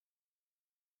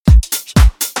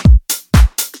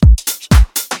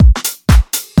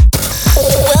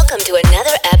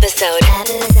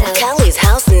Cali's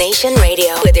House Nation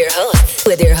Radio with your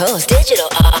hosts, Digital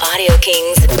Audio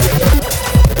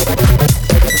Kings.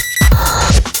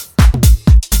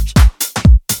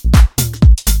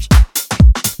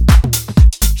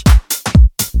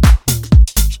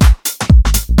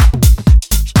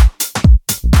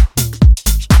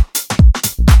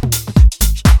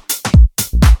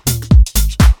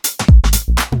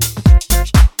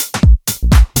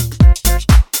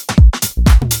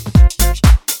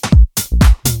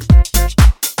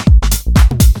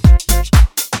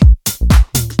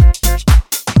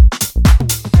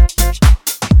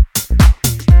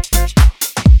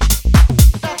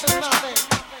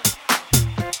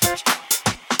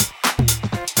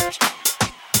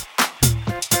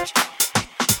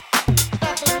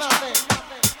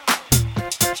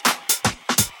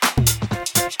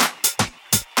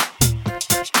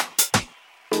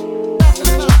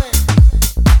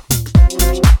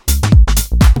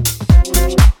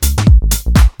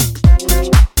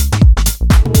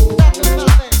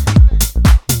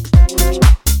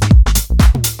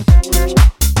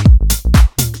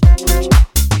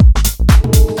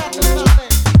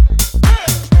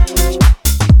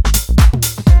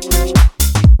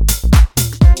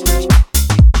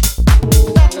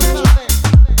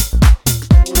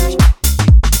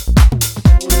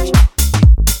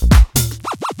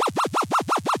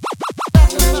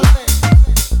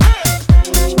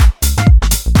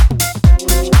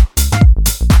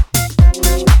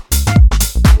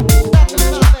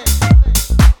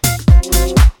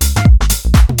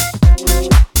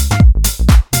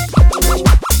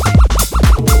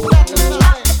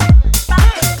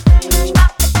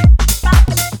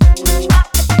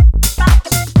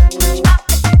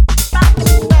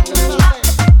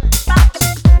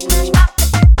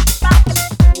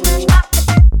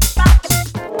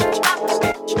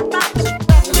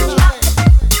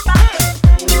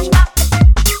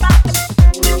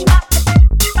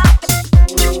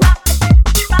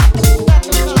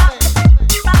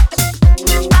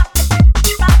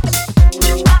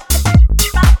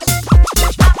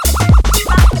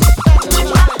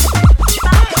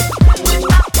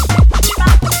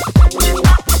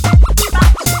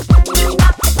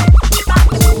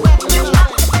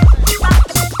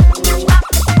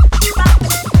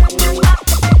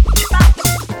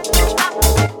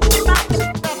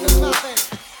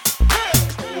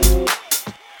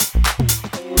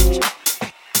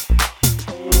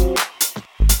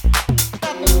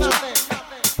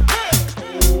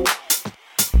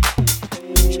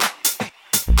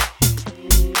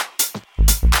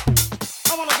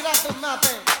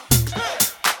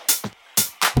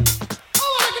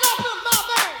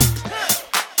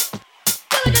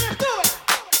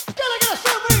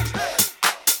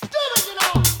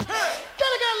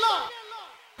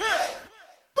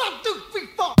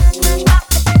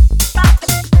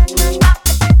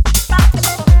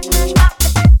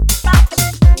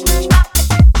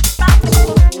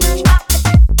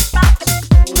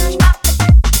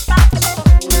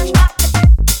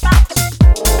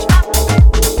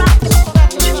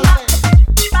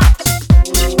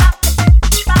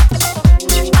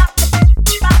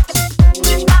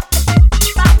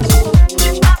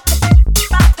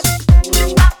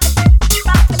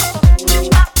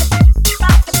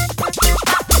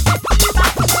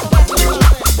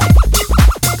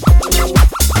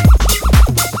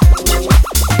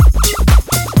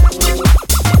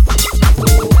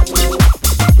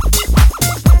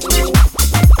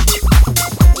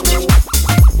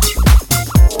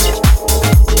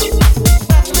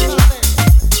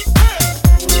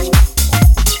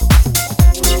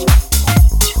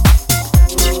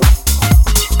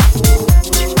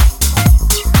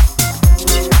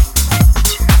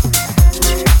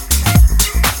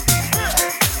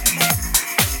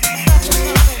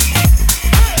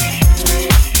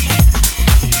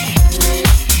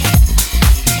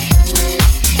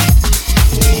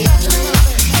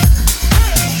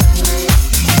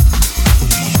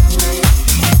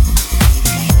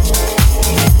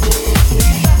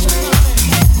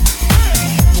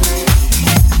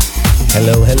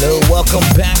 Hello, welcome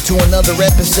back to another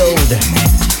episode.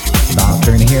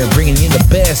 Nocturne here, bringing you the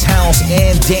best house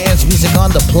and dance music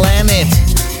on the planet.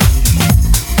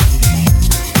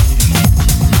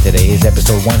 Today is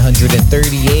episode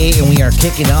 138, and we are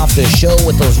kicking off the show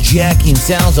with those jacking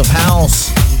sounds of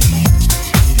house.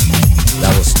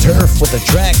 That was Turf with a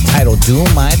track titled Do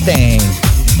My Thing.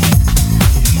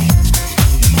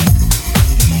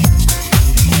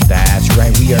 That's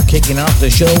right, we are kicking off the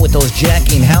show with those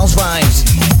jacking house vibes.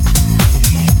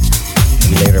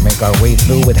 We later make our way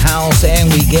through with house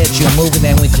and we get you moving,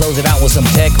 and we close it out with some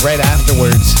tech right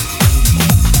afterwards.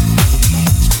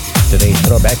 Today's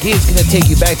throwback is going to take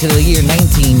you back to the year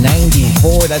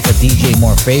 1994. That's a DJ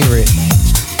Moore favorite.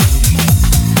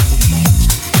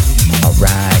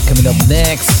 Alright, coming up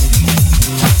next,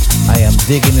 I am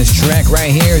digging this track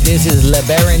right here. This is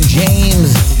LeBaron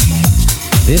James.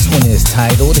 This one is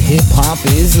titled Hip Hop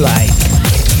is Like.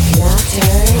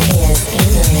 Nocturne is in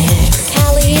the mix.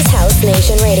 Cali's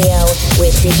HouseNation Radio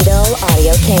with Digital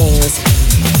Audio Kings.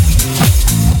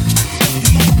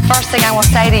 First thing I want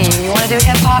to say to you, you want to do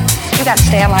hip-hop, you got to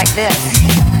stand like this.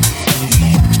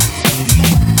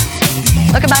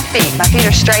 Look at my feet. My feet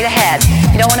are straight ahead.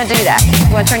 You don't want to do that.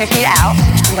 You want to turn your feet out.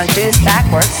 I'm going to do this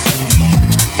backwards.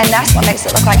 And that's what makes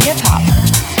it look like hip-hop.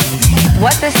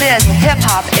 What this is with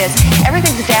hip-hop is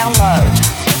everything's down low.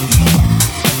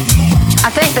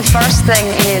 I think the first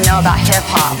thing you need to know about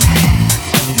hip-hop,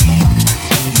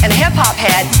 in a hip-hop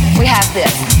head, we have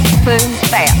this. Boom,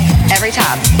 bam, every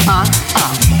time.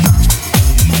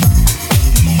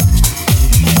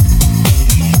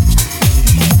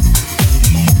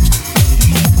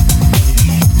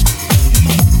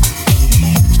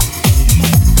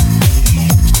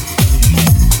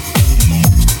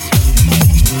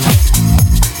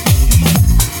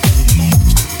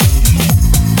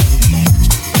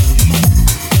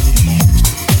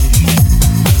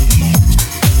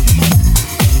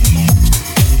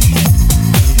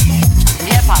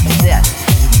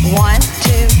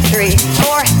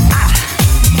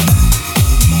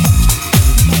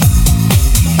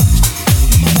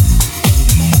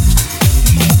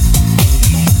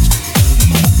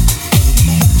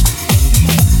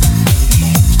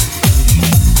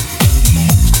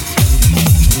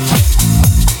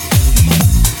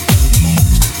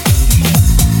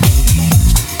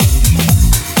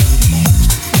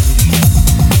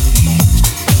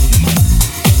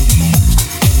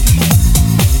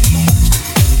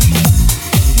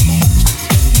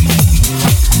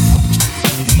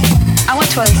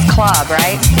 Club,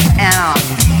 right? And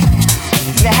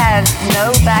they had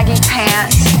no baggy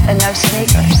pants and no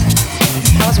sneakers.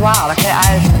 That was wild.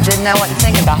 I didn't know what to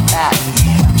think about that.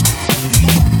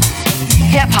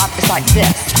 Hip hop is like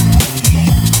this.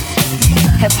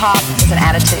 Hip hop is an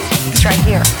attitude. It's right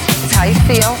here. It's how you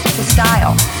feel. It's a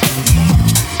style.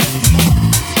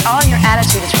 All in your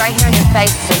attitude. It's right here in your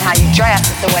face, and how you dress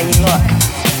is the way you look.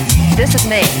 This is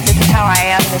me. This is how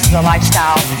I am. This is a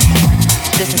lifestyle.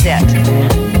 This is it.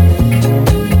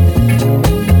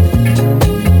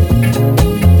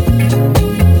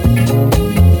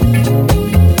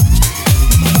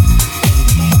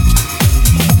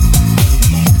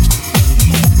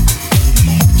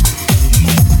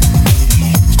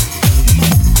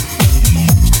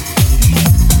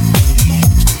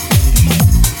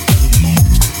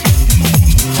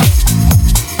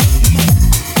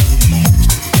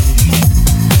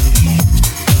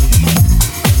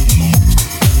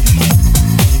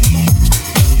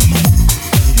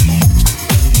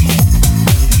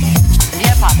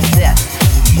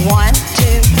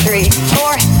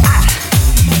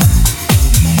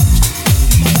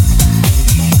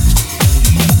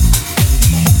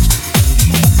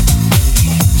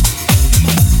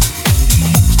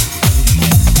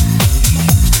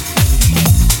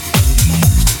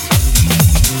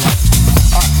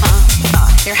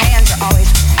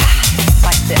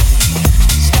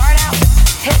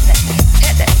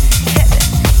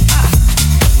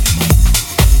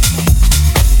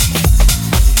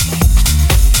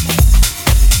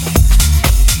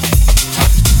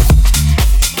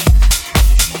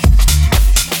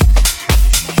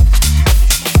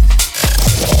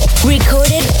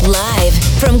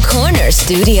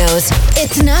 Studios.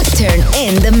 It's Nocturne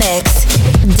in the mix.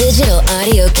 Digital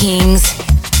Audio Kings.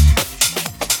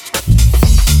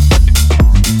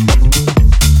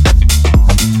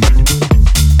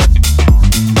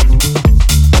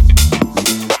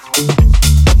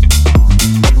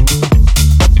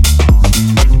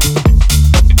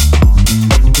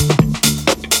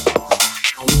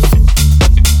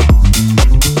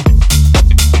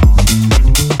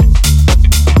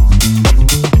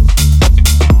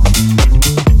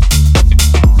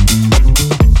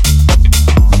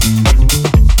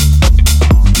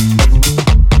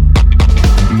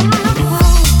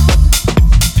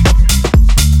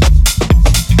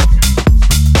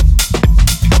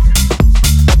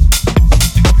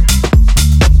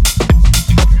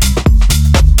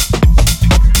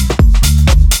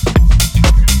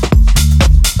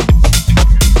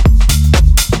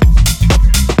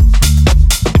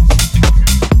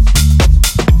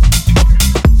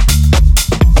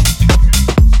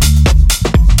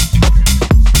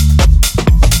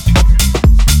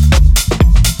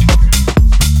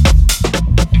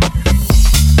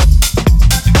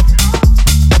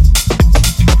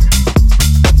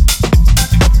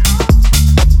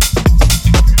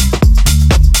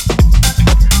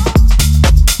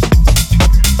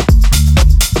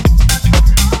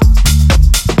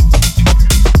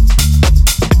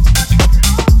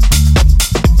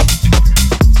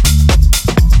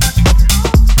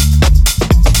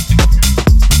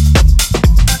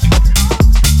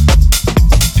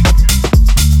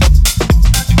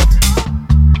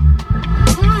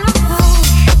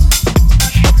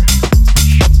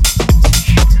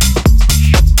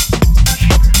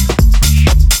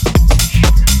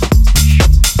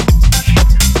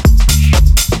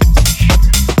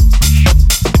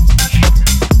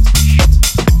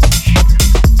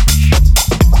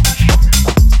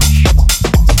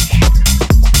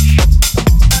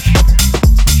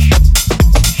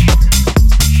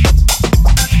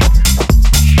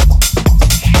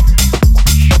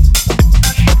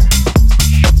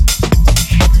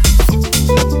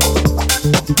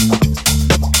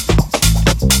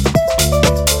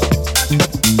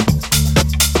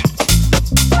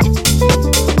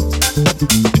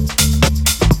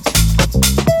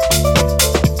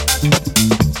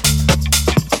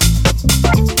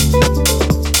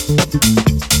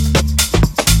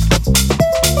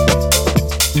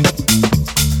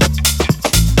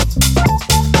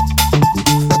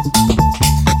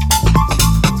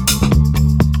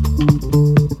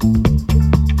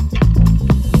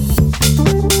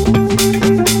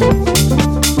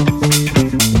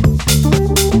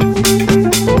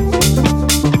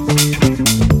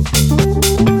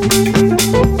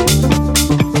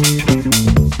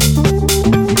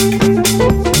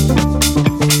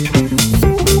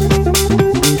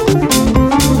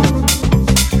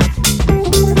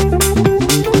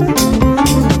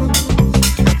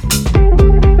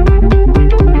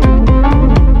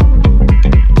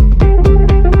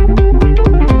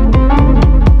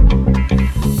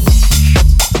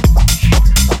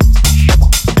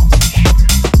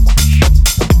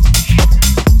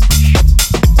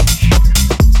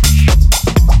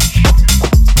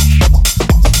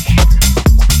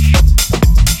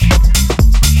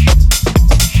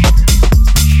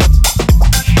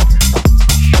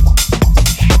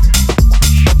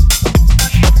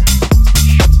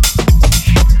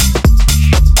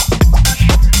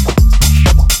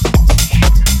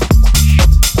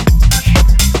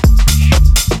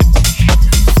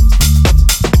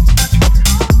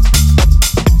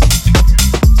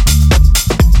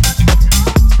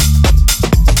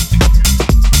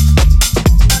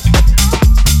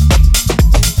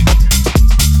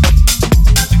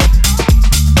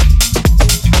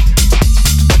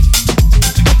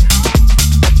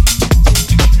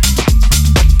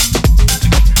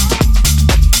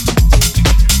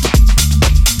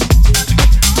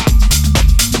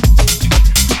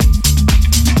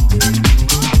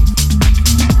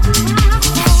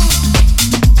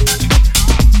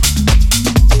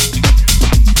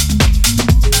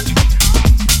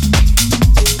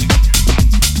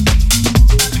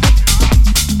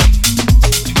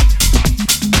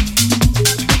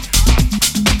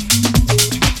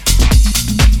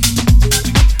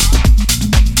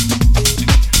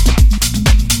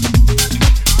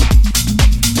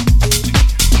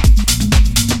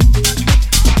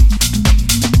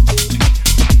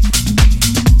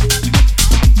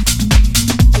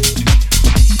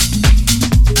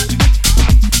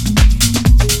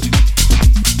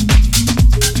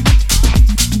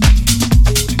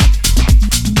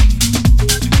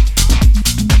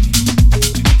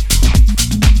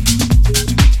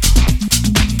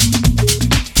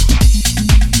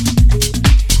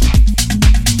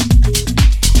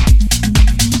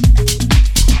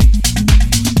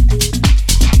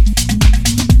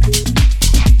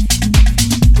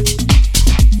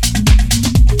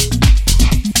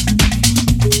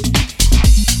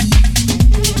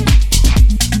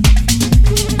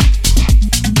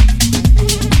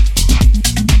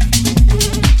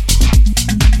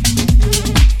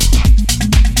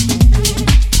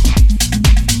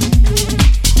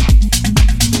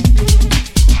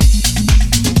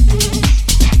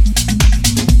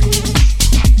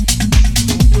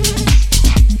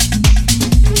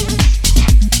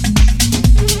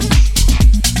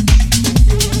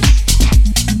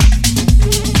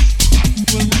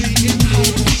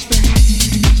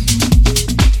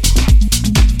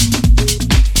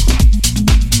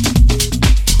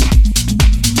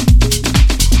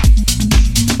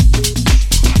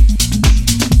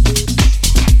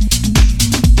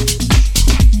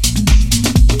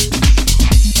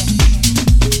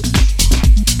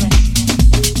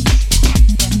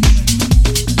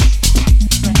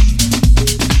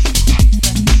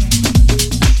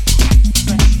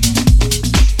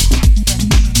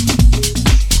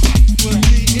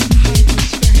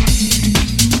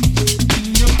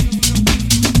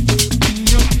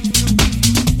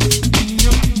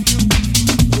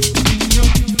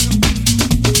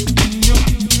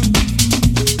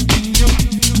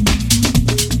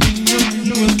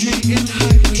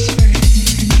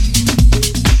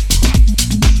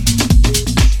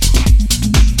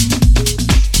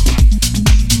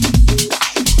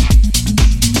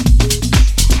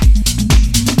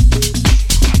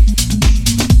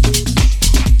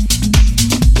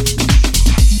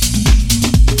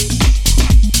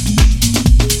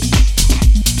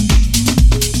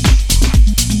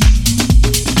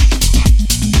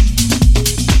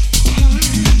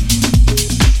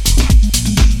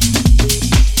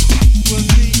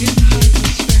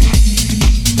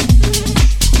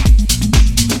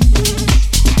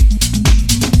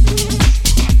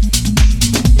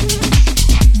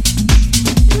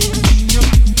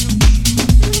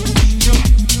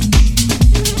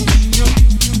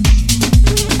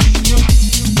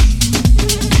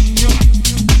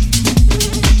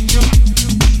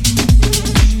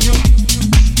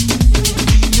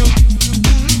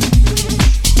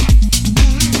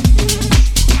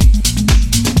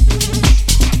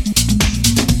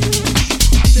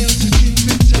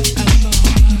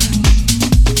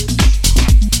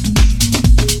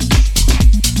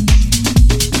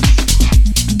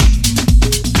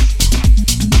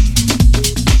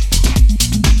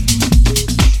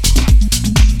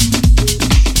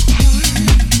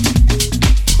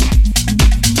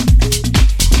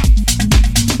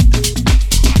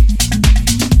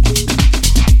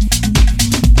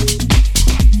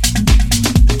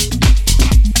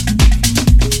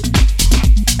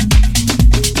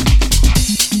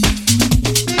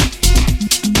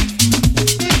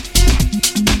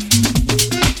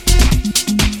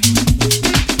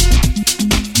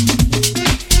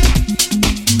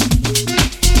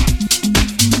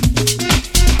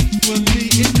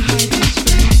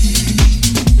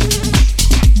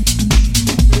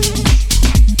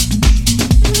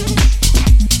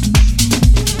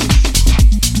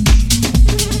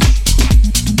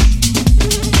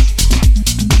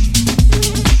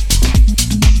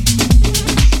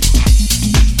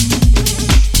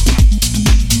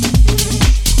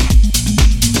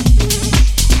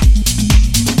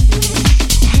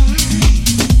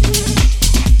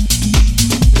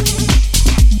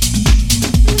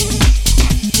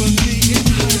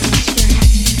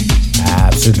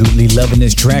 Absolutely loving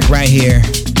this track right here.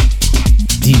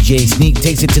 DJ Sneak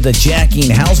takes it to the jacking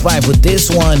house vibe with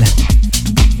this one.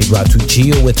 He brought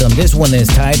Tuchio with him. This one is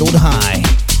titled High.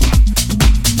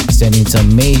 Sending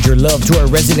some major love to our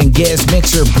resident guest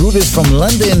mixer, Brutus from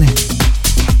London.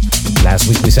 Last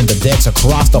week we sent the decks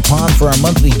across the pond for our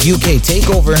monthly UK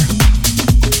takeover.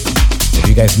 If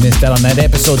you guys missed out on that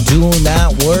episode, do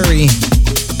not worry.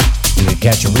 You can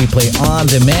catch a replay on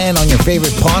demand on your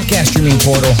favorite podcast streaming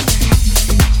portal.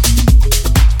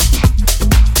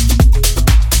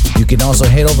 You can also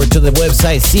head over to the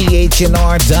website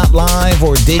CHNR.live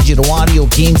or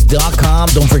digitalaudiokings.com.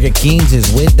 Don't forget Kings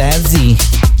is with that Z.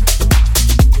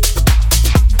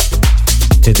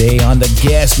 Today on the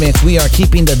guest mix, we are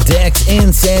keeping the decks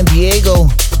in San Diego.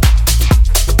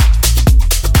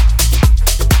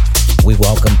 We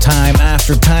welcome Time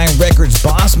After Time Records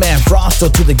boss man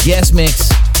Frosto to the guest mix.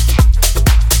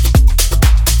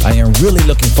 I am really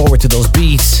looking forward to those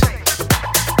beats.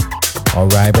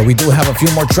 Alright, but we do have a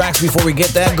few more tracks before we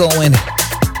get that going.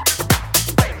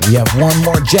 We have one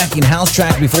more jacking house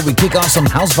track before we kick off some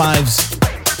house vibes.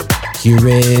 Here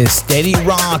is Steady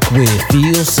Rock with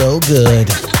Feel So Good.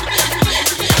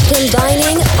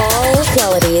 Combining all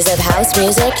qualities of house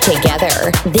music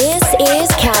together. This is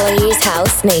Cali's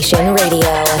HouseNation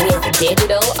Radio with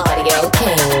Digital Audio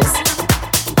Kings.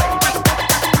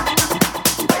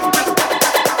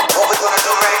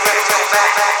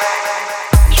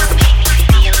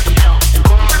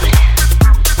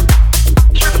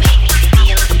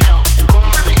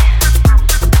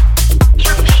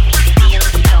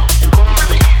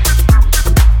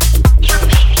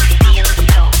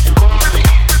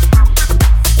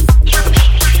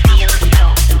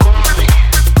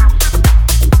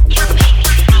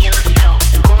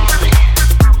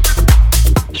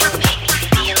 You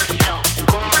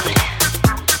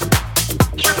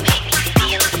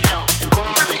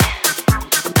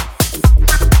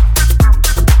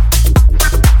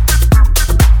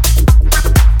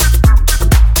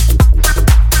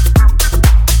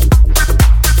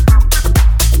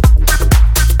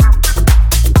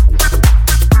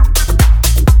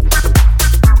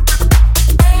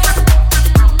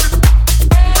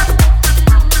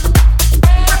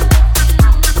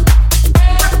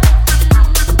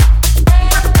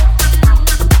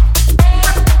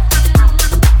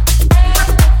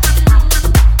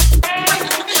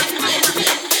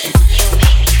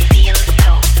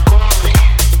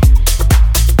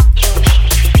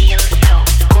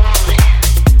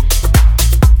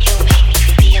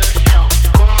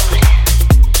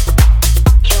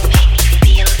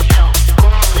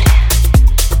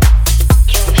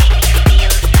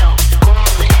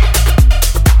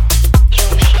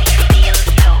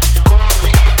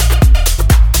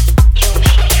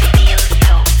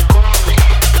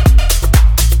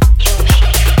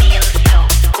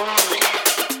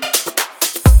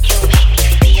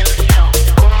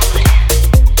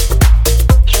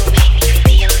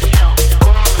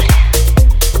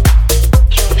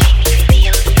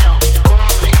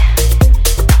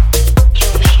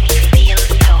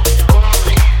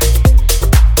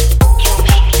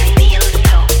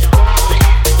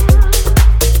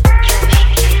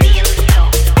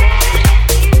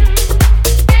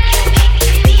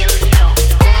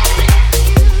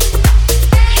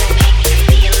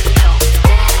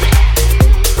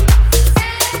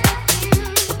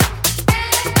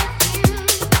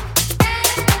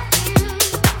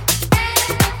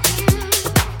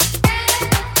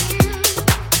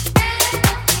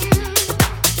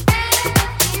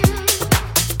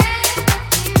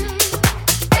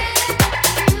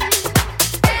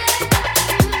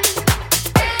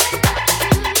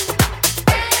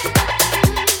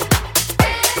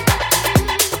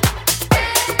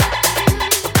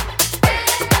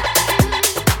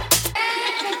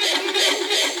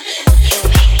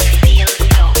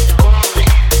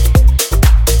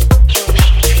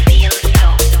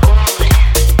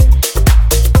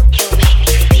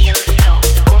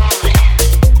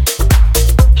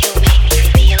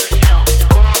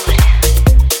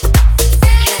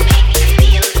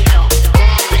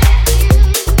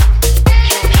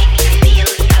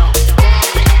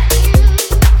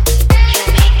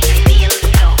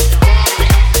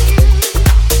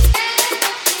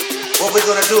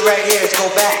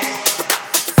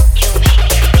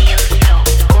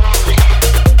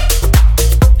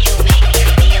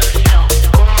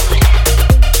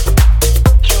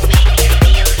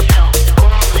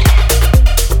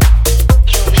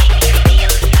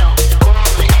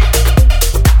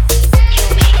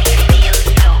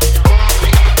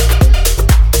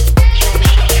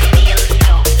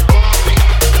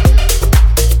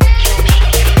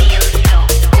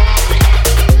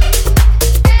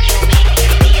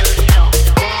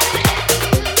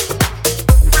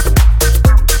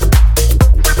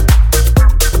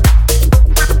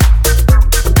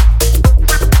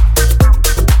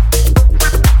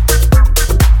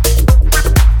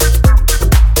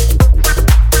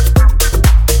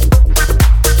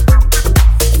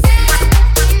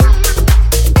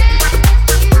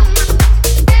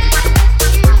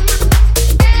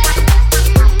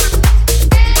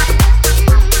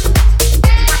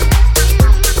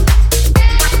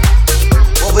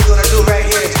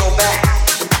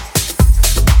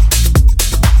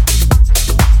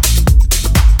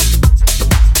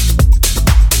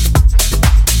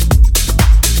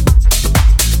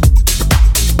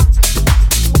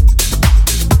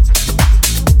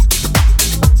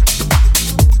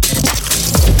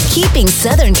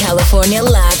Southern California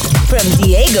live from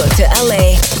Diego to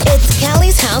LA. It's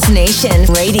Cali's House Nation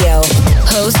Radio,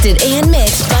 hosted and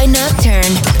mixed by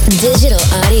Nocturne, Digital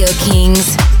Audio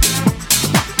Kings.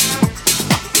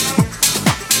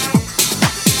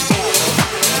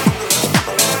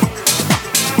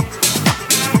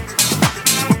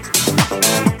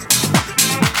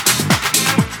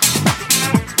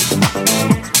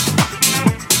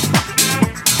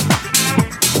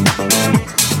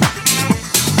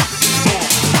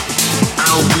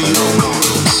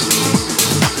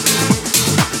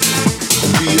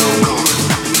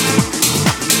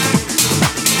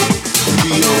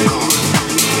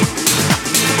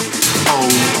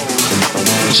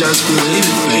 Just believe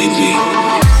it, baby.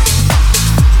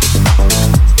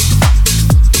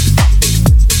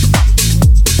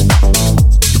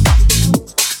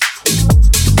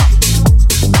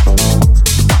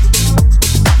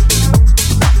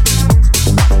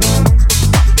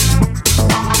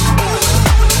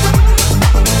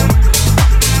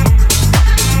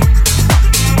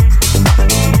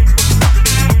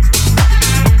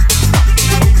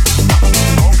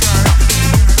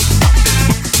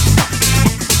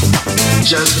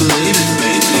 Just believe it,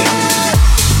 baby.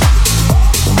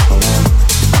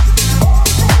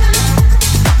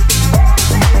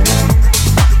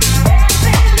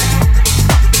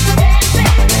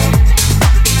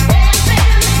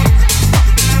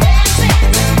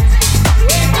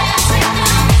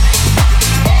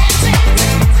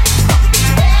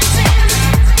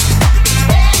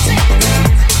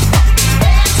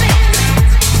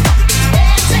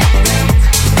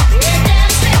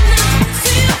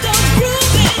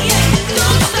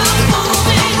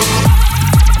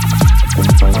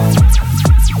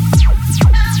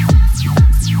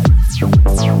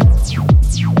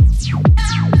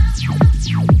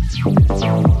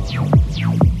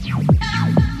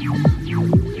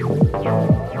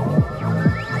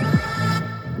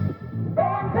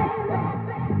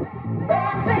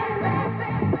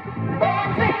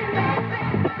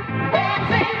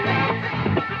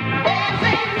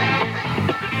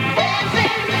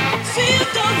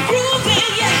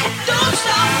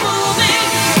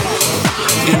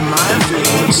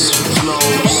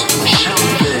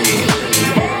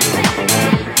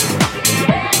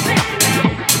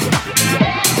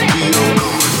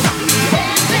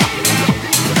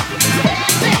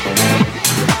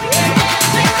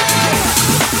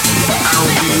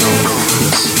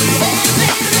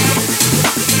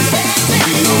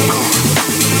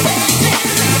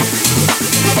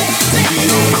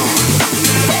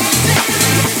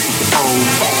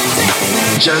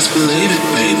 Just believe it,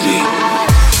 baby.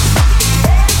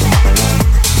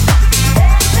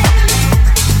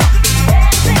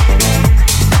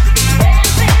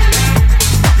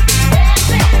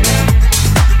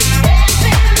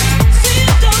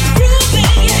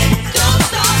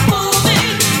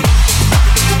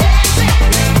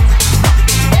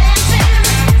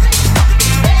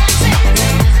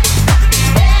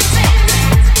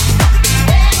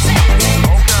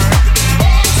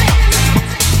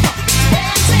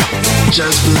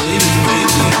 Just believe it,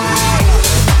 baby.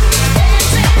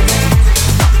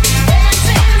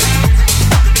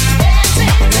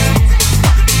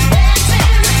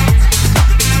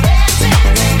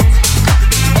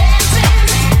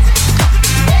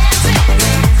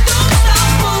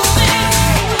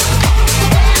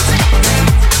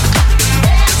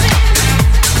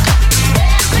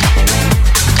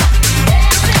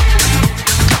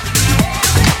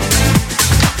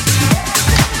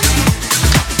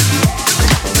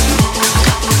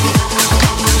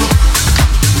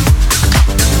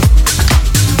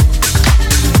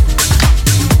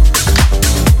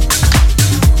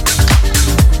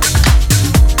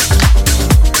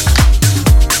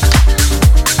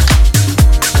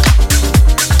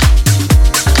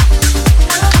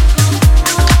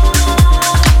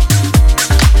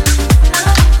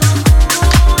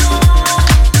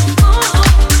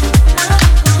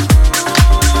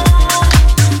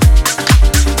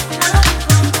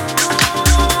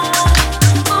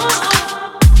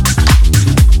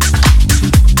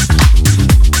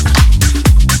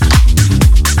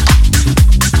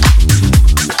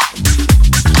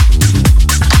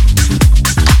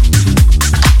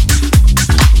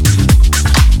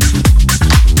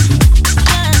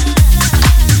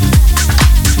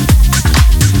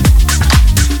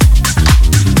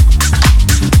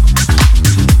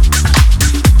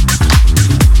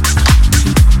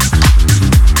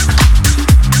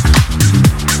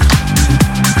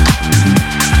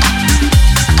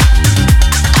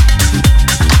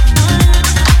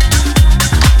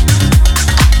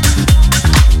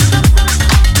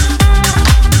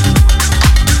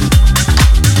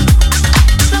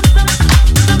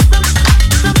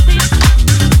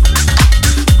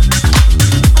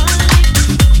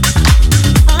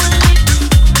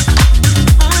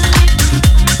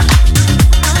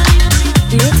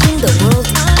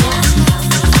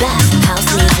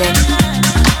 music.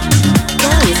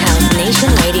 Cali's House Nation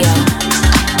Radio.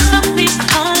 Some people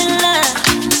fall in love.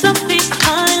 Some people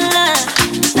fall in love.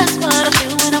 That's what I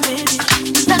feel when I'm with you.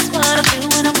 That's what I feel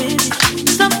when I'm with you.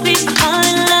 Some people fall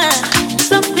in love.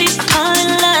 Some people fall in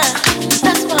love.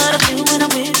 That's what I feel when I'm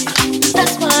with you.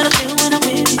 That's what I feel when I'm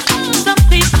with you. Some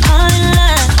people fall in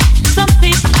love. Some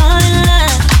people fall in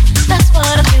love. That's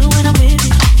what I feel when I'm with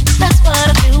you. That's what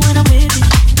I feel when I'm with you.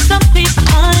 Some people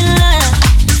fall in love.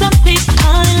 Some people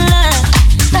fall in love.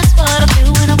 That's what I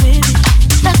feel when I'm with you.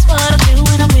 That's what I feel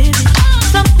when I'm with you.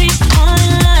 Some people fall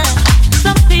in love.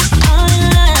 Some people fall in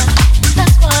love.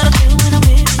 That's what I feel when I'm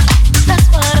with you. That's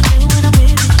what I feel when I'm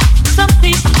with you. Some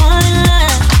people fall in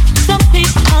love. Some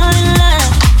people fall in love.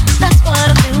 That's what I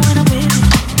feel when I'm with you.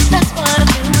 That's what I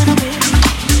feel when I'm with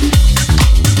you.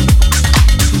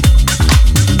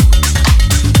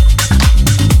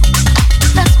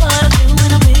 That's what I feel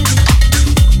when I'm with you.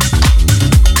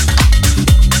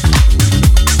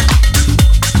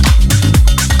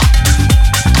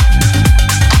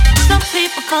 Some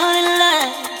people call it love.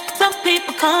 Some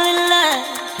people call it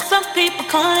love. Some people call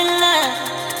it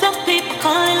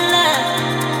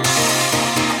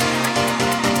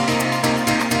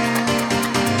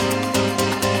love.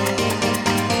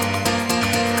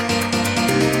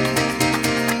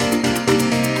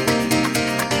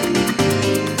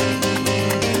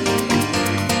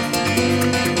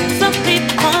 Some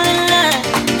people call it love. Some people call it love.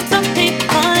 Some people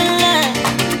call it love.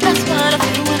 That's what I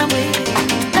feel when I'm with you.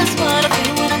 That's what I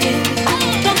feel when I'm with you.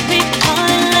 Some people call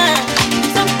it love.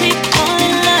 Some people call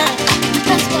it love.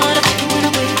 That's what I feel when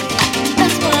I'm with you.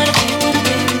 That's what I feel when I'm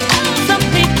with you. Some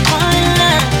people call it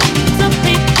love. Some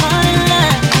people call it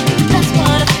love. That's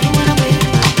what I feel when I'm with you.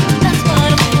 That's what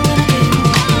I feel when I'm with you.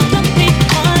 Some people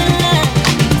call it love.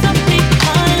 Some people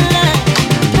call it love.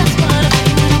 That's what I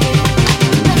feel when I'm with you.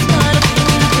 That's what I feel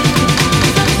when I'm with you.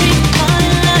 Some people call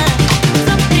it love. Some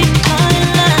people call it love.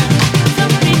 Some people call it love. Some people call it love. People call it love.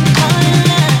 Some people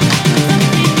call it love. Some people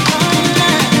call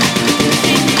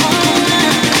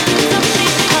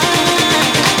it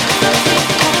Some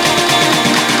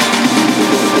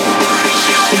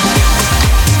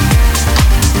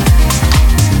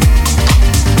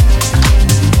people call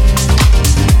it love. Some people call it love. That's what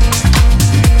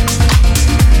I feel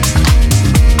when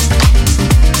I'm with you.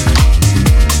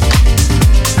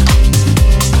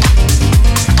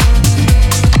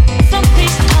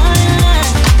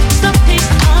 That's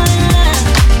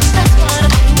what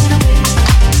I feel when I'm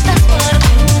with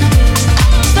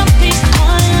you. Some people call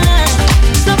it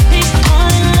love. Some people call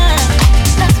it love.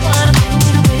 That's what I feel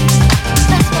when I'm with you.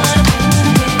 That's what I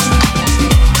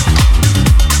feel when I'm with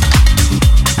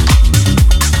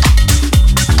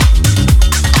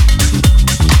you.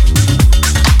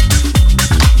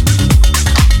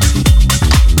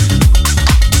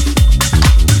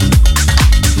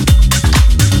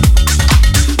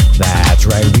 That's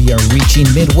right, we are reaching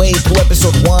midway through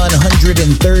episode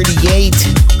 138.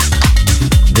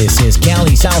 This is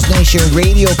Cali's House Nation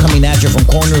Radio coming at you from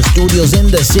Corner Studios in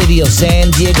the city of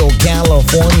San Diego,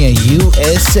 California,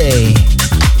 USA.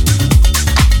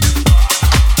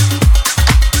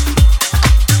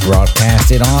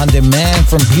 Broadcasted on demand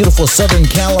from beautiful Southern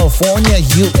California,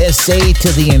 USA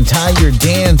to the entire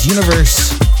dance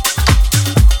universe.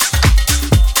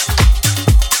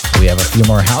 We have a few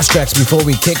more house tracks before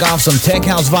we kick off some tech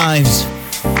house vibes.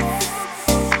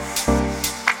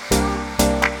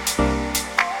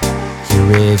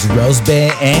 Here is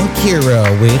Rosebud and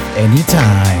Kira with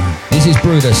Anytime. This is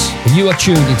Brutus, and you are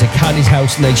tuned into Cali's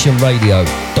House Nation Radio.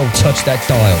 Don't touch that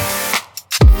dial.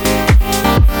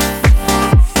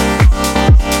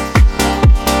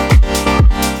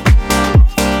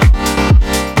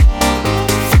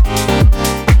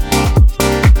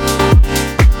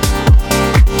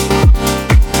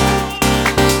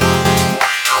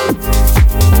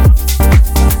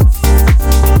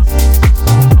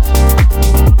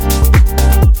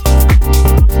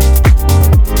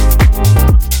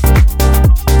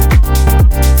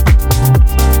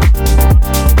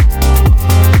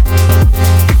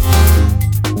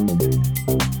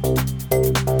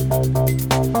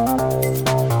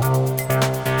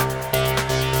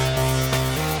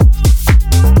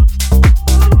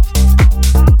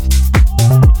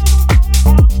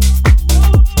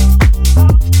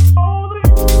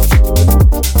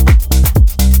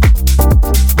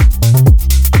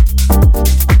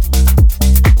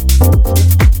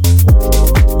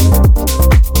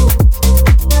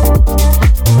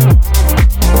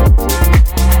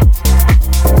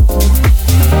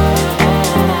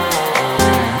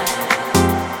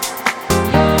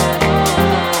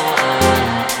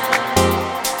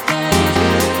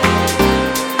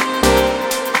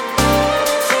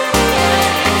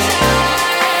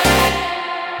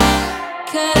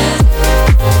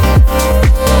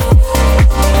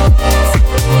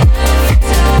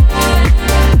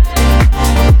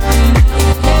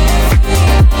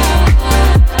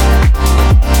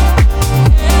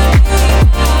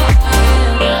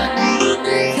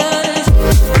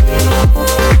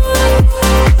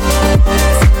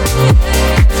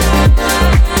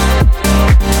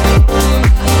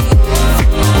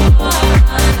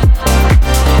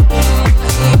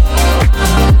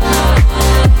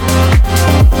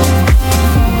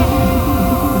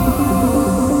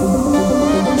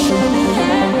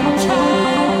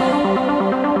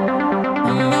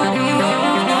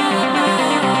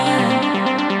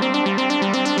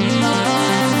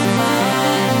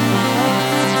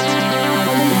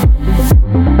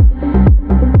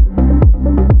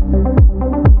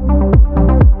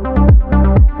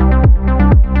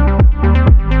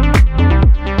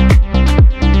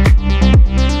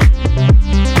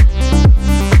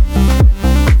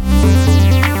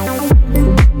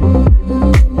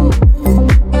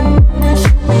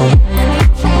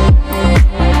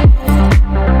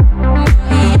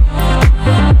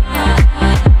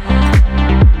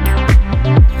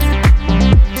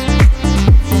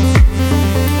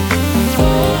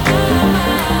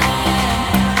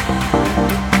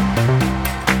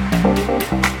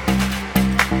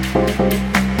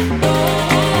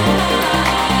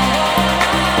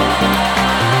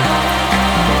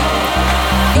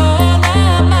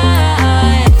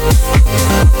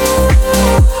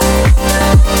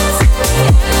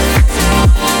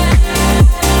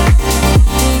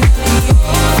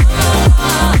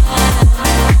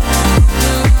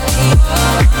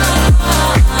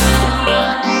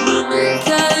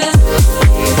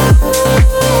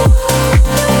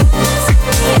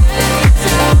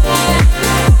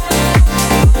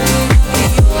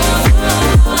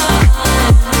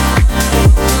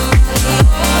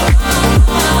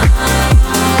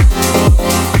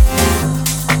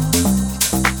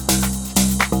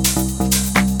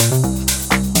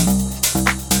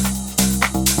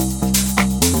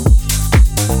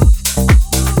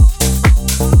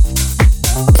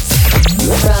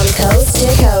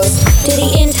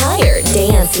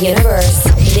 universe.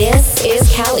 This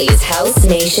is Cali's House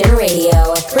Nation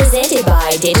Radio, presented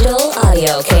by Digital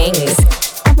Audio Kings.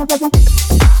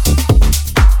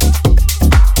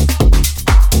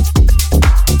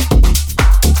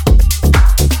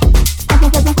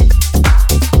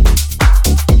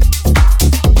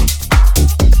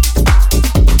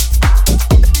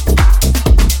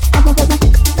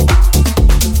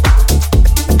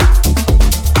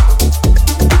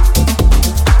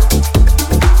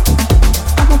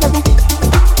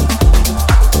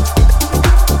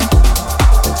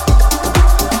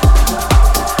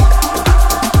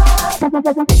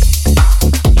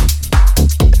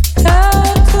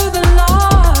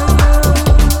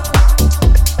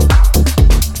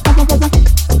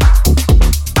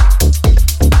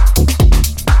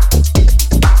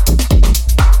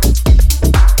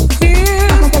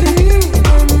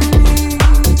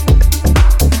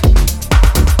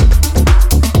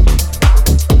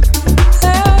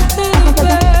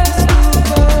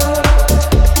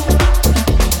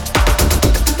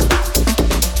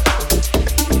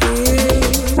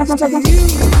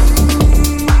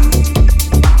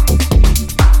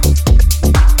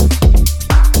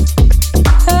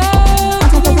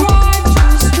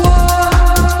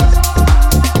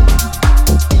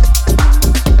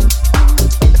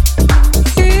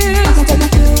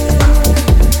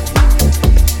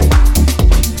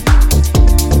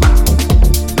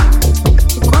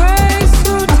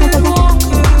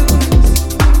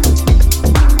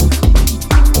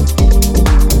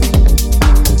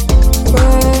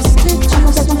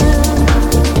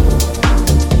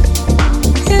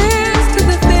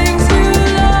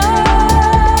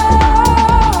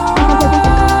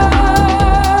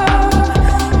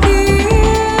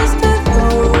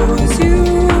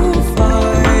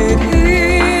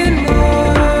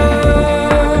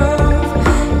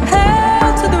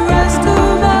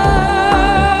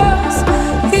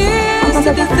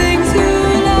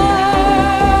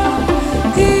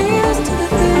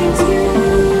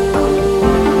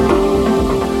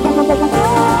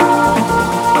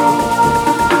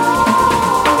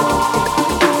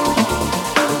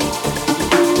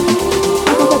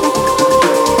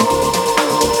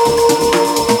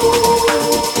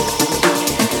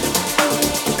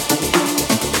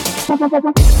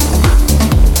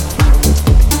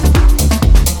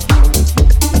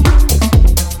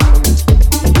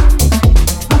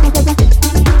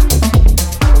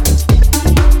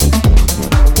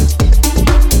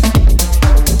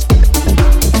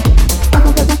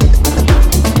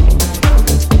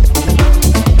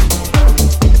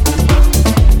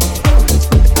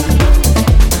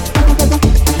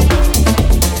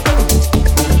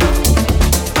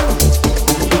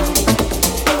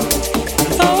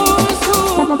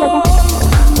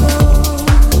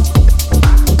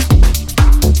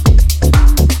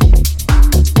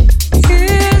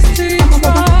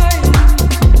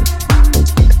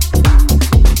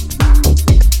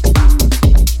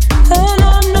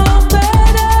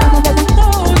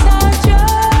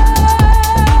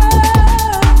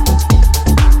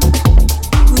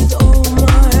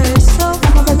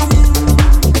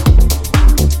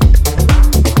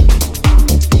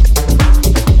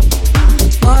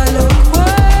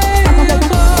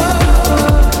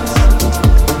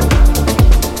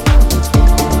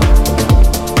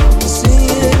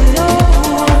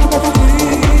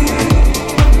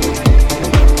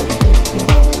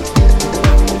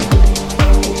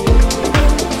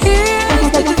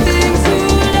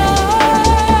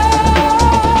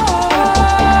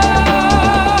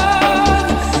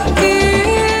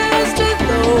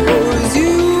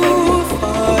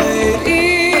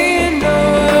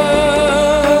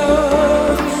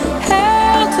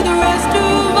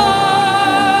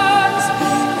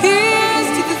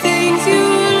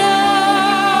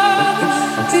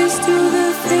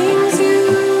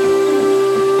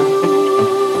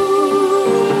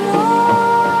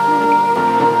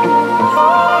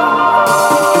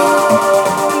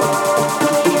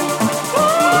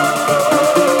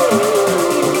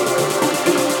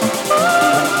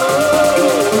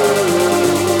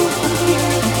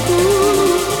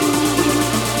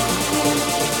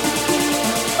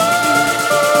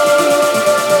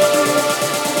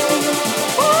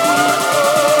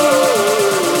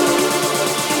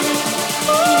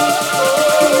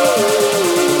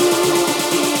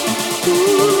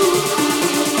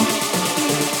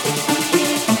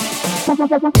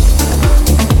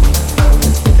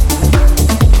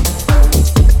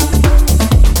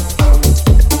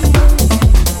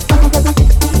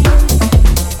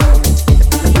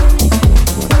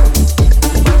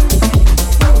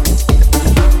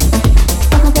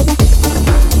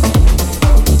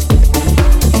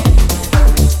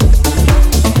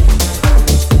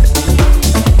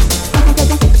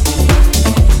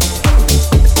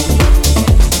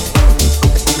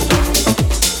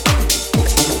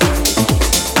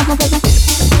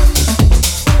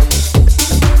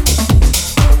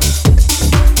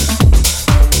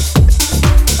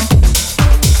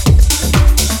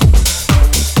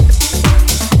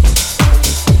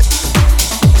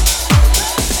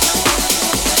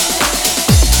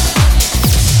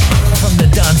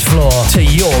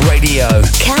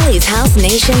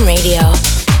 HouseNation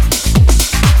Radio.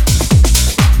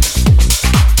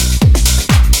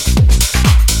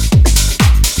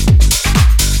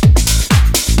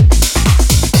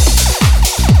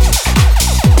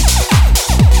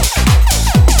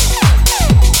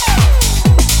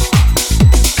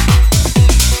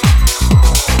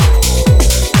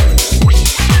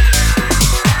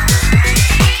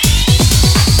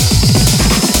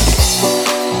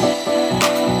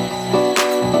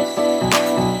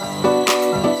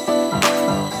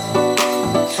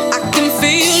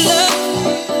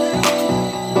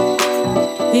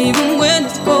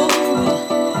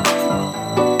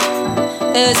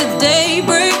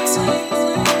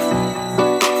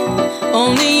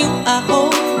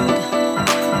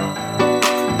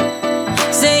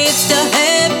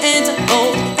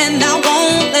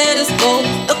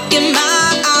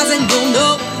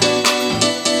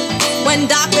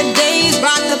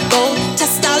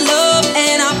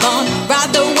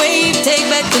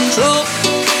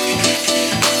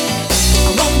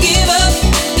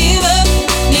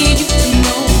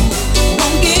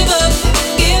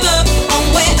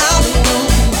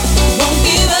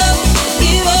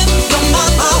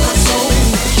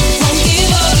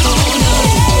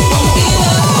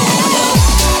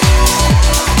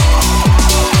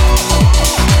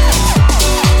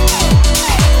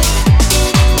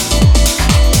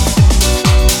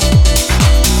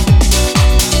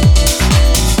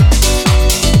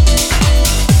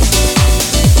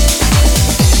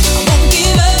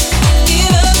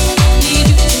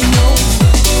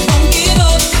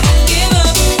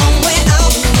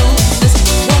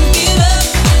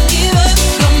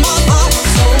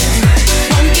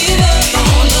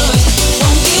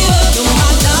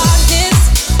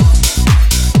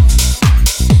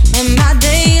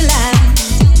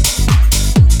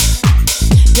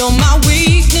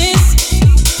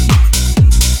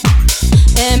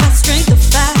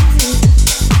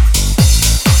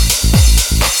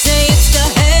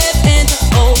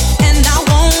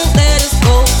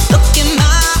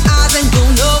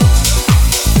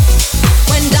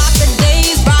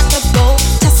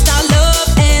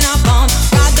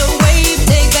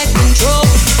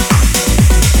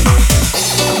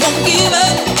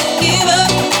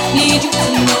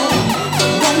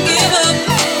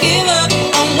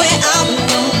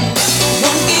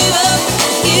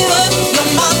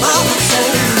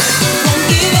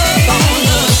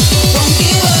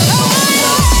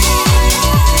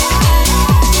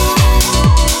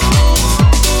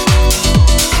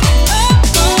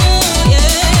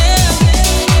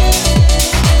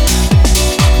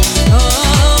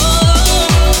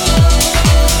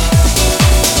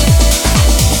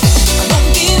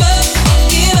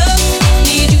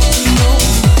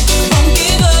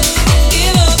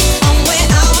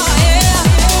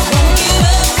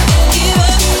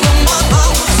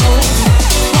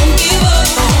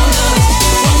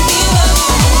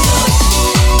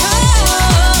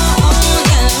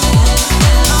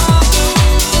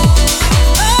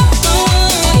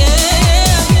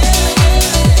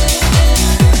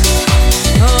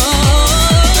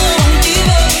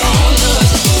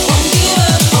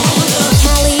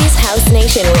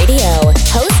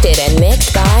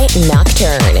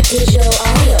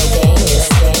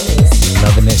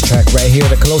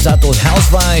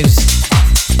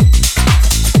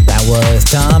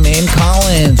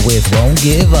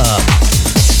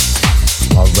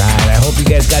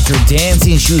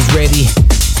 Dancing shoes ready.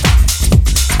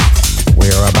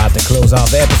 We're about to close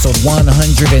off episode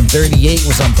 138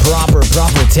 with some proper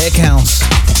tech house.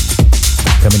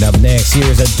 Coming up next,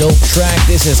 here's a dope track.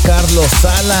 This is Carlos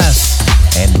Salas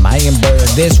and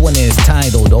Mayenberg. This one is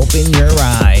titled Open Your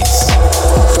Eyes.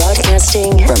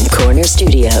 Broadcasting from Corner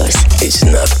Studios. It's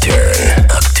Nocturne.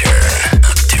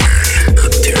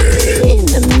 In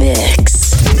the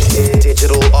mix.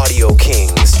 Digital Audio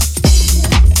Kings.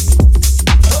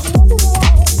 Your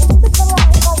eyes and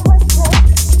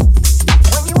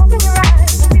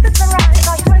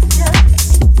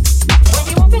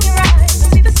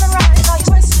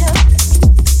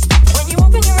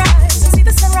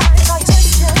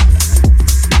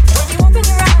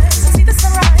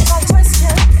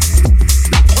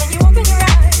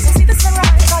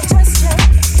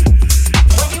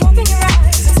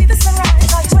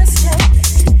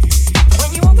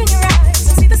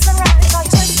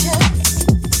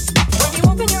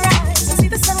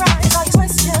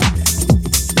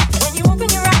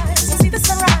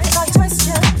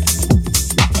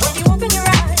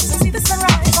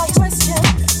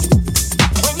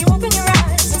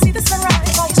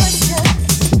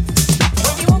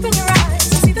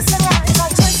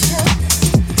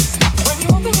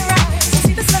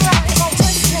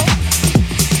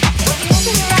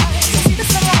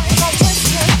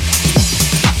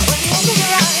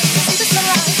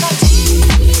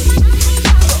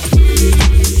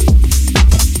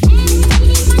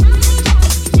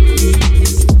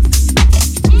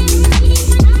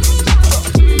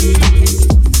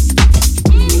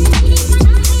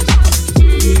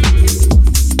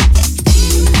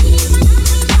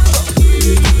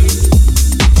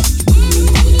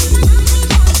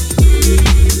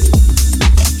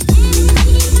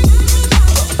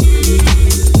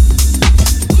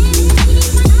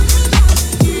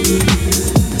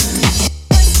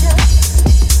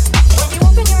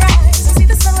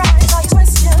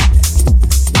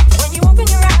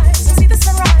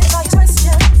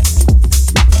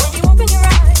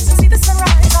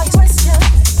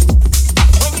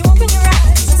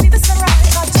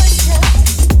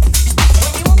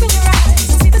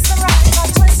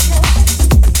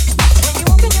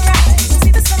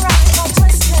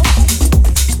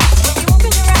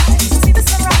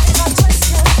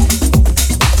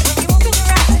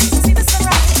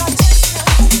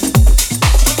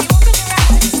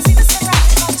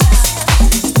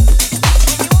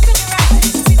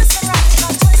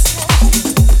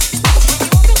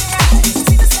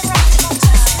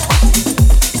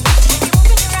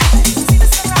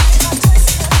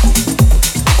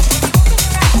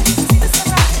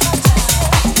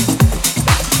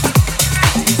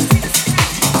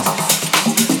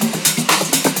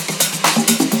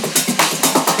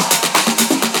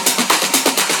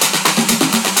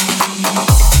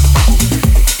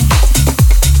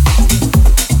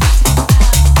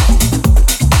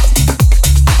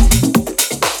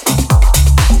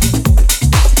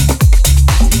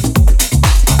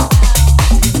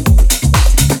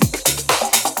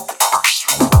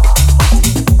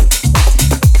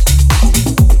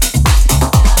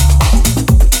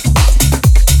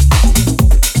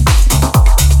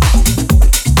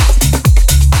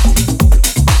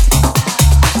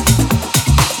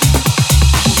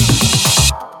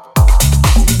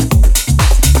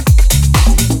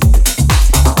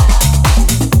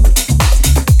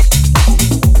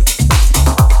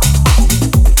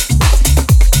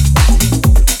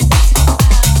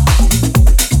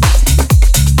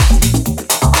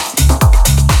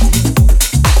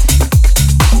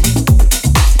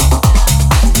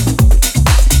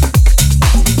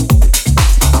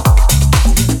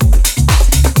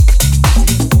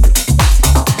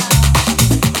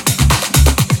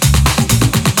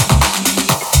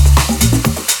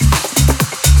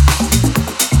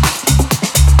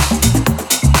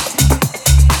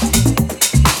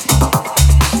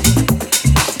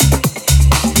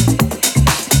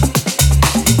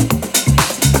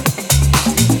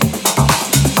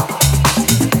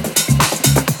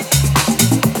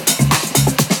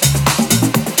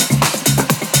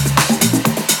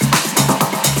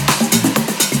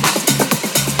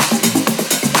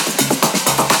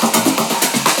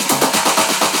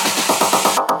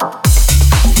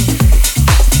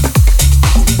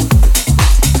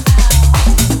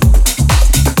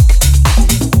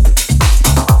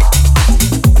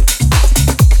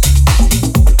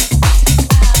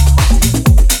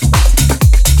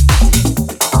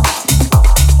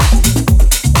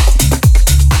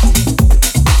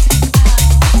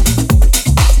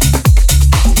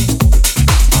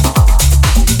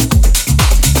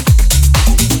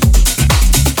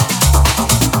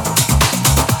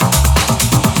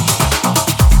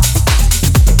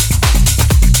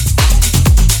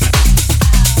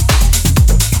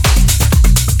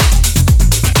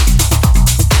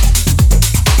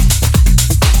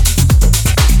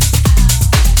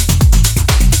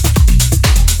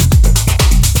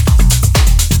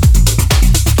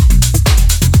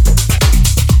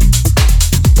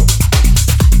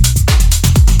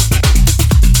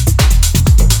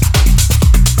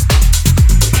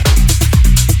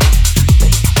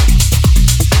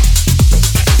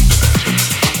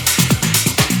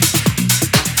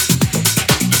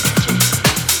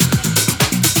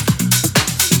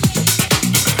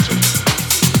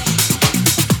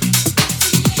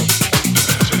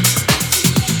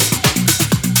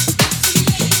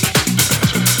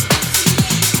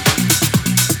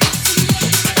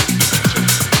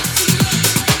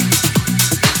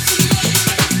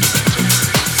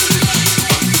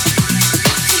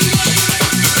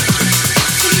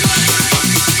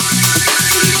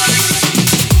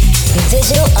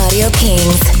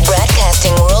Kings,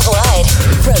 broadcasting worldwide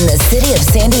from the city of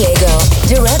San Diego,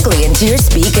 directly into your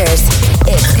speakers.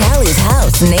 It's Cali's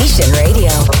House Nation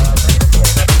Radio.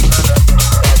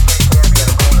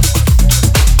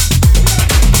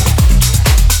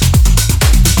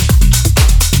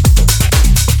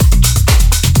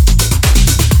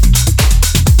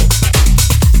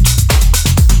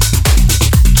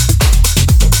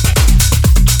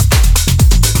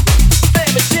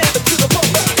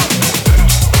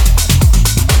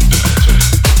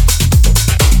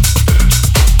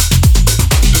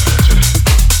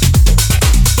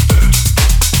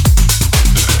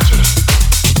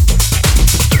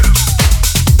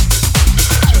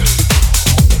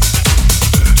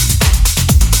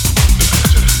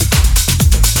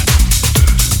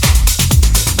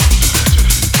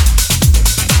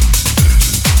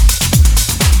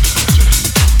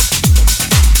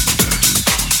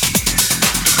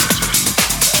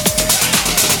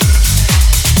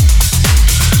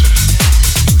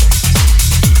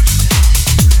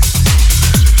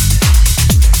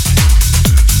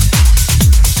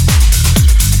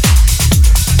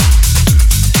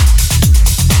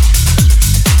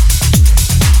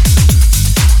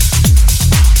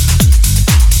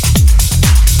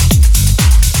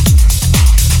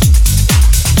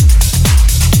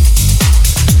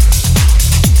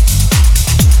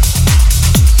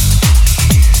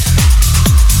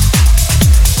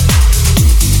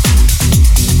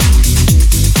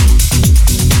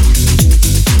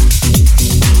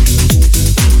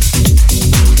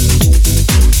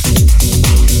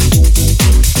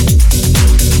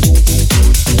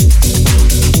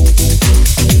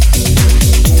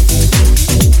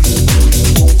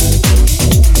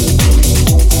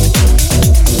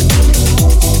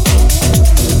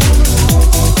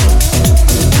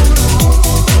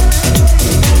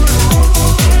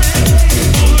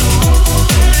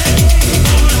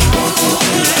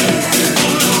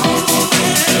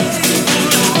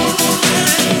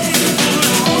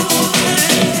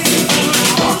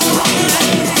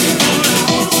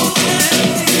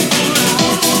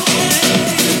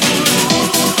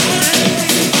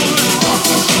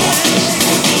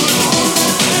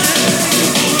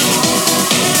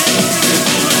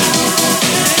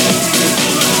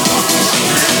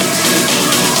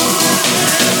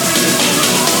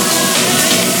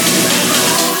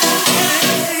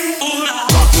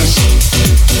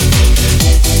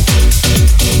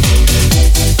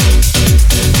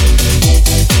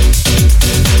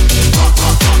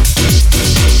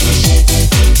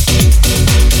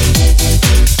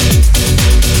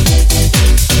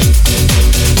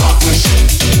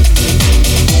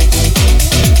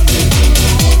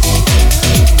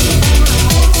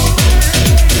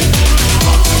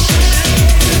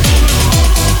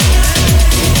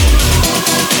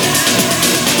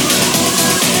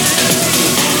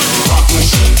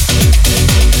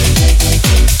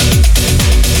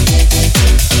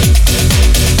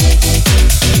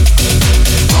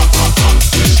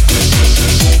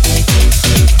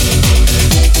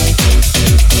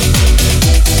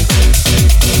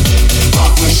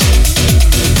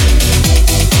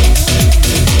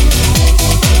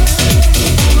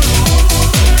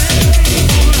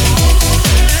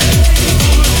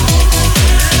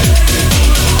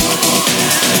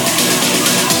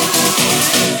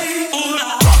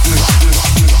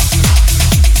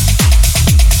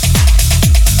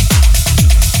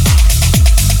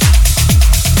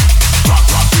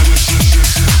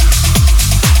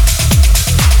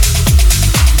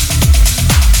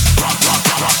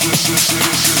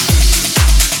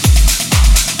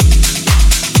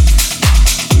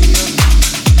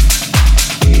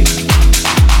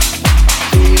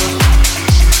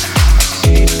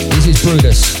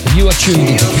 You are tuned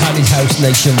into Cali's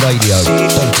HouseNation Radio.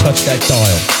 Don't touch that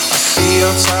dial. See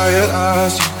your tired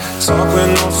eyes, talk with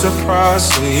no surprise,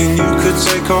 saying you could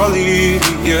take or leave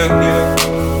it, yeah.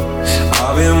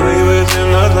 I've been way within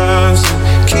the lines,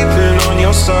 keeping on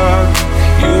your side.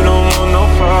 You don't want no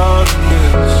part of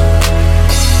this.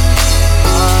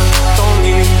 I don't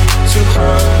need to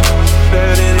hurt,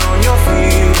 betting on your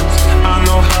feet. I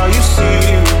know how you see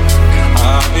me.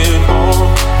 I've been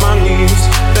on my knees.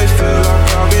 They feel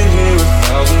like I've been here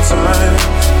 1,000 times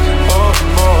or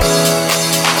more.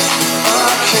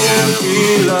 I can't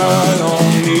rely on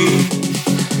me,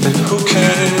 and who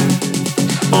can?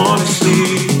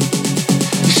 Honestly,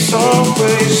 it's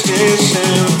always this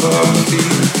sympathy.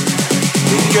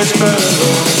 It gets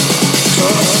better,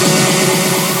 trust me.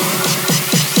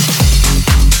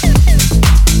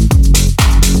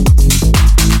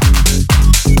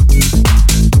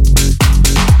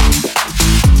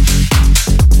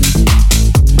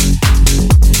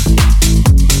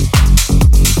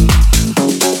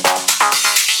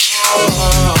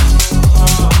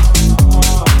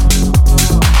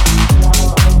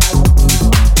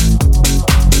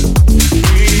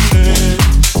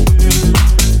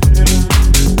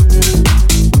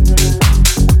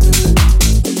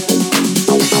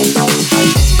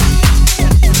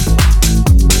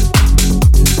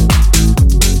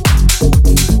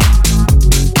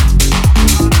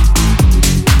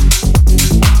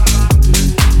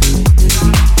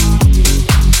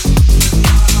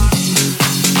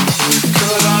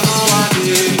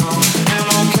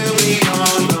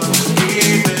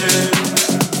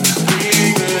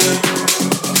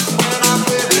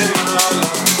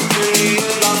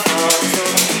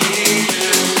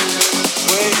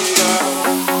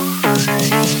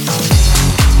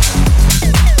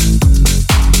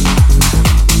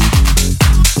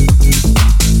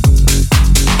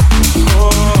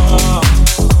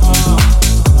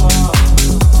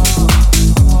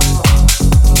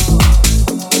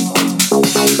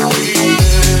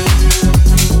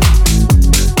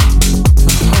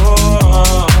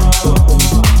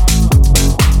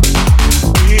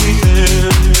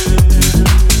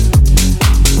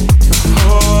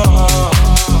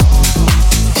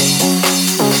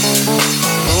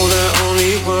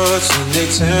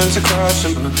 pretend to crash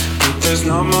and burn, but there's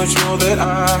not much more that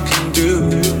I can do.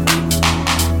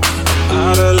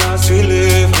 Out of lives we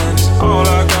live, and it's all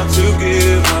I got to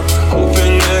give up,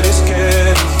 hoping that it's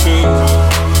getting through.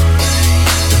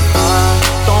 I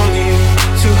don't need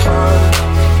to hide,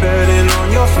 betting on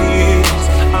your fears.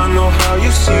 I know how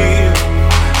you see it.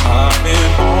 I've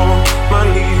been on my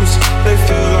knees, they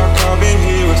feel like I've been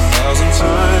here 1,000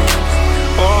 times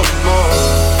or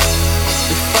more.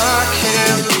 If I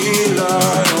can't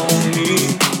rely on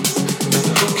me, then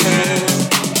who can?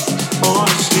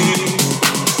 Honestly,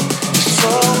 it's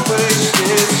all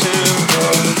wasted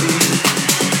sympathy.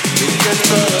 It gets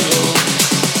better,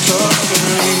 trust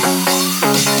me.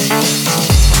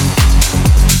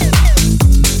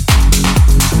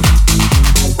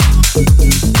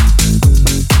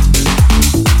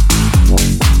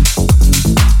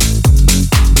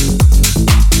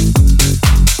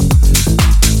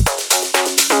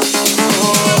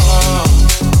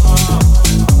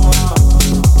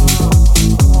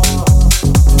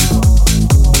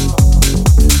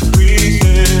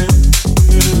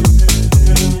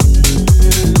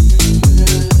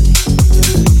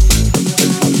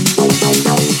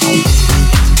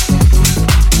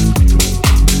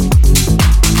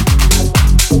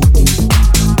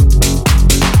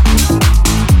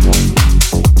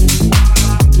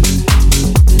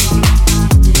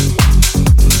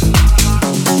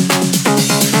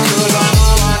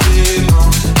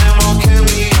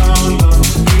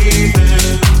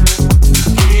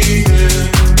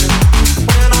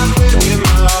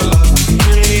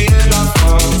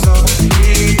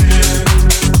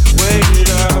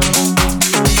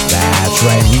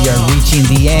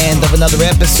 Another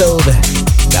episode.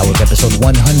 That was episode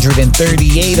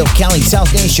 138 of Cali's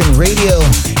HouseNation Radio.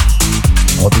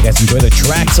 I hope you guys enjoy the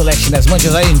track selection as much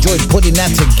as I enjoyed putting that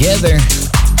together.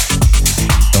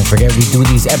 Don't forget, we do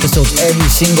these episodes every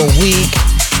single week.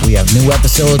 We have new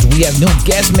episodes. We have new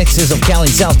guest mixes of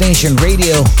Cali's HouseNation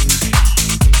Radio.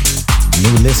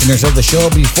 New listeners of the show,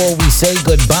 before we say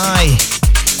goodbye,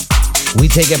 we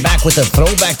take it back with a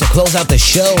throwback to close out the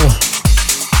show.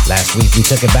 Last week we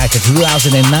took it back to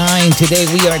 2009. Today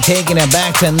we are taking it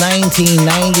back to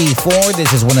 1994.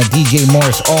 This is one of DJ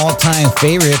Moore's all-time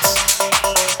favorites.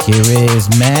 Here is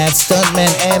Mad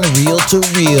Stuntman and Real to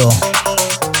Real.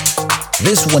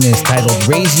 This one is titled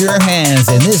Raise Your Hands,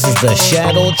 and this is the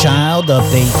Shadow Child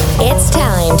update. It's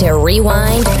time to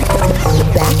rewind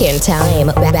back in time.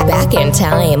 Back in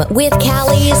time with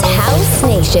Cali's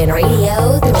HouseNation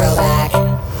Radio Throwback.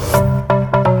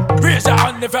 Raise your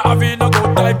hand if you're having a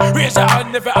good time. Raise your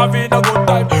hand if you're having a good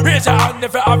time. Raise your hand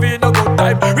if you're having a good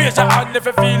time. Raise your hand if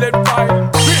you're feeling fine.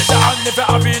 Raise your hand if you're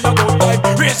having a good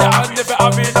time. Raise your hand if you're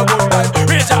having a good time.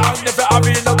 Raise your hand if you're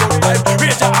having a good time.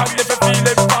 Raise your hand if you're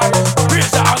feeling fine.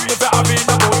 Raise your hand if you're having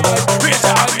a good time. Raise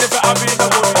your hand if you're having a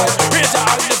good time. Raise your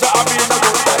hand if you're having a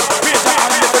good time. Raise your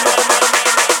hand if you're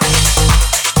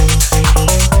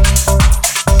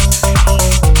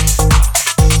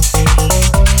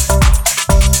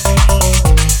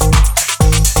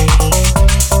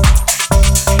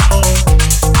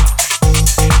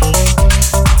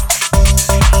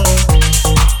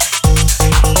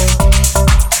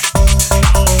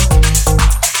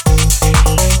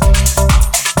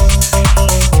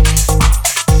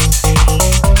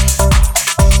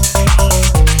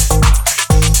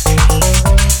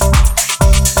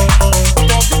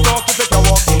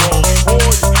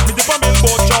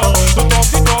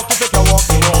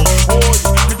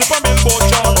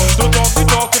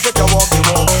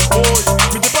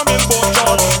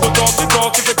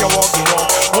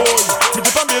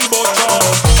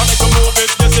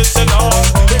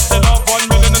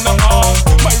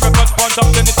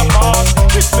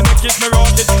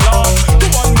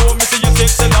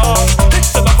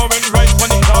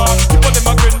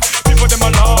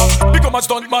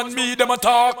stuntman, me them a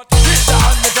talk. Raise your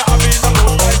hand if you're having a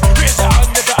good time. Raise your hand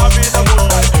if you're having a good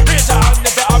time. Raise your hand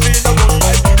if you're having a good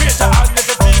time. Raise your hand if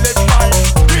you're feeling fine.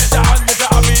 Raise your hand if you're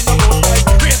having a good time.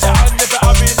 Raise your hand if you're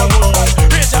having a good time.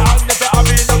 Raise your hand if you're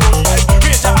having a good time. Raise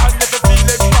your hand if you're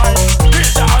feeling fine. Raise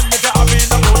your hand if you're having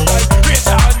a good time. Raise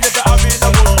your hand if you're having a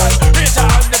good time. Raise your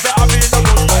hand if you're having a good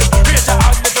time. Raise your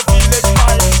hand if you're feeling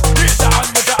fine. Raise your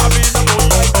hand if you're having a good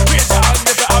time.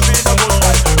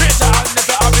 Raise your hand if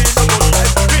you're having a good time.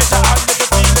 Raise your hand if you're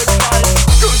having a good time.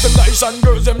 Girls them nice and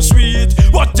girls them sweet.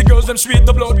 Watch the girls them sweet,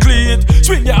 the blood clean.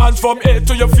 Swing your hands from head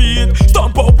to your feet.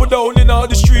 Stomp up and down in all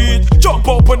the street. Jump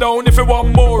up and down if you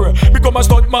want more. Become a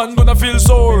stunt man, gonna feel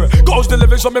sore. Goes the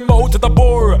lyrics from my mouth to the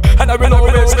bore, and I will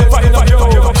always find a cure.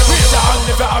 Raise your hand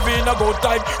if you're having having a good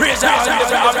time. Raise your hand if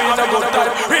you're having a good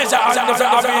time. Raise your hand if you're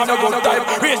having a good time.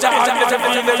 Raise your hand if you're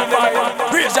feeling fine.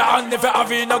 Raise your hand if you're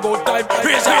having a good time.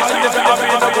 Raise your hand if you're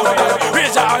having a good time.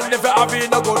 Raise your hand if you're having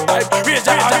a good time. Raise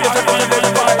your hand if you're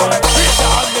feeling fine. Raise your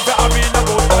hand if you're having a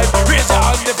good time. Raise your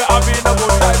hand if you're having a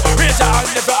good time. Raise your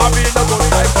hand if you're having a good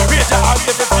time. Raise your hand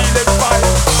if you're feeling fine.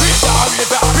 Raise your hand if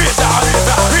you're raise your hand if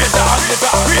you're raise your hand if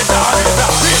you're raise your hand if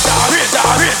you're raise your hand raise your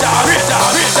hand raise your hand raise your hand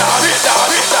raise your hand raise your hand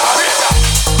raise your hand.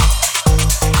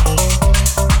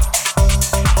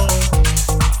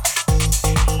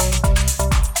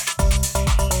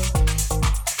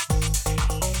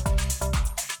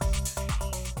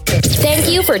 Thank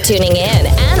you for tuning in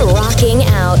and rocking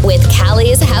out with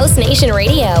Cali's House Nation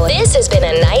Radio. This has been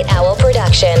a Night Owl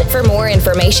production. For more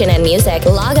information and music,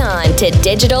 log on to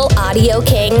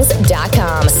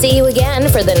digitalaudiokings.com. See you again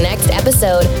for the next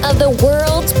episode of the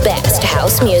world's best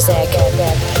house music.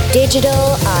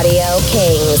 Digital Audio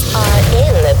Kings are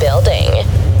in the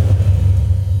building.